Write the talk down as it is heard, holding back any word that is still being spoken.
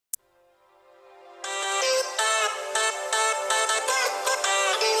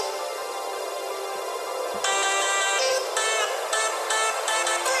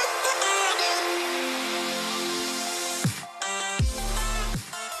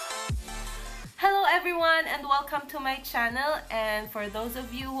everyone and welcome to my channel, and for those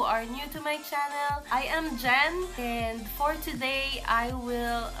of you who are new to my channel, I am Jen, and for today I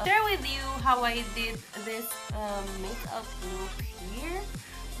will share with you how I did this makeup look here,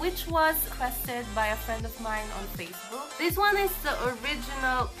 which was requested by a friend of mine on Facebook. This one is the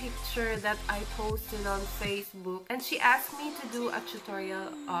original picture that I posted on Facebook, and she asked me to do a tutorial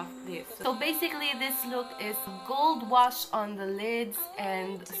of this. So basically this look is gold wash on the lids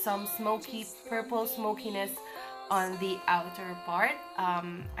and some smoky purple smokiness on the outer part,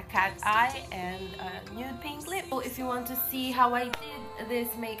 a cat eye and a nude pink lip. So if you want to see how I did this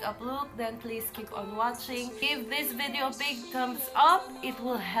makeup look, then please keep on watching. Give this video a big thumbs up, it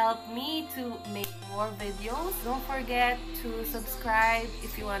will help me to make more videos. Don't forget to subscribe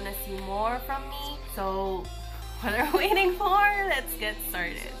if you want to see more from me. So what are we waiting for? Let's get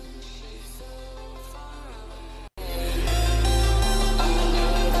started.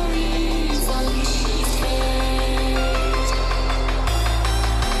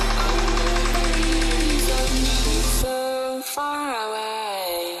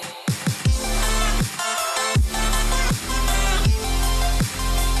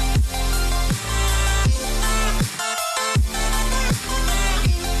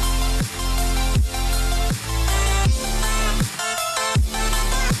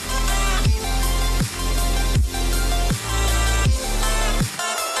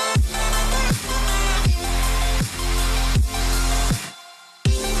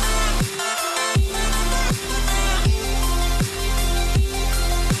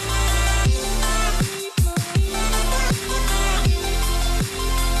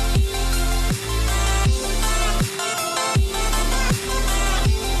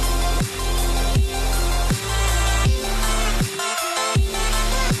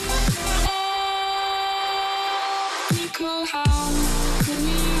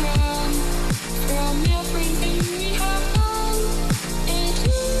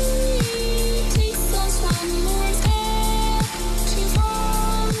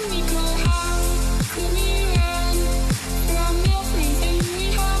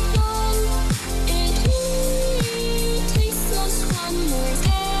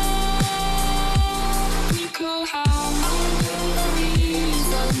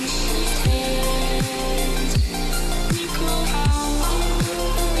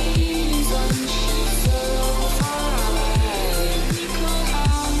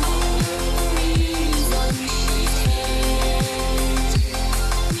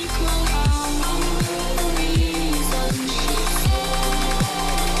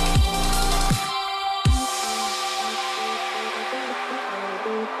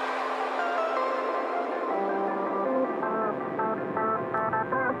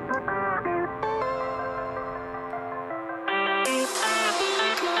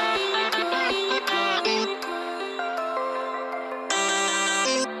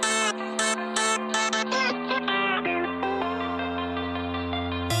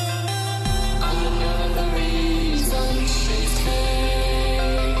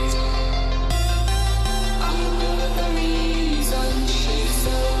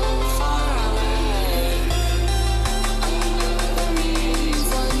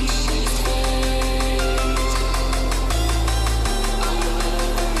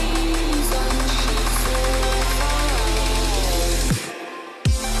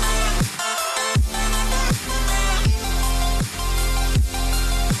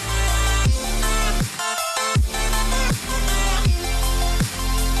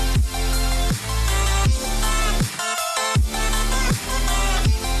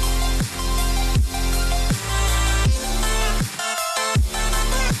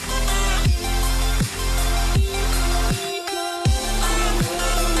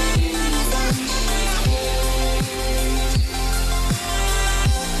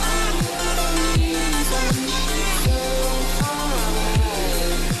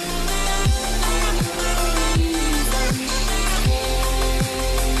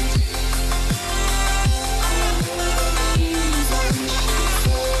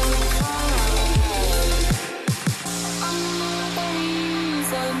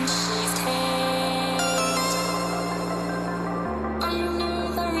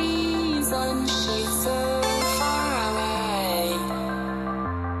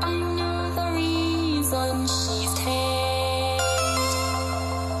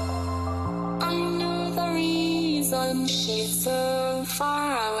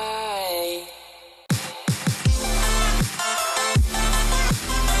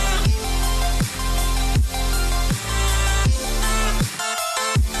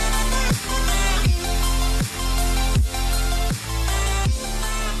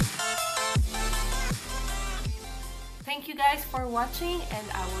 for watching, and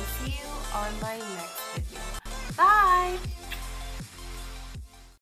I will see you on my next video. Bye!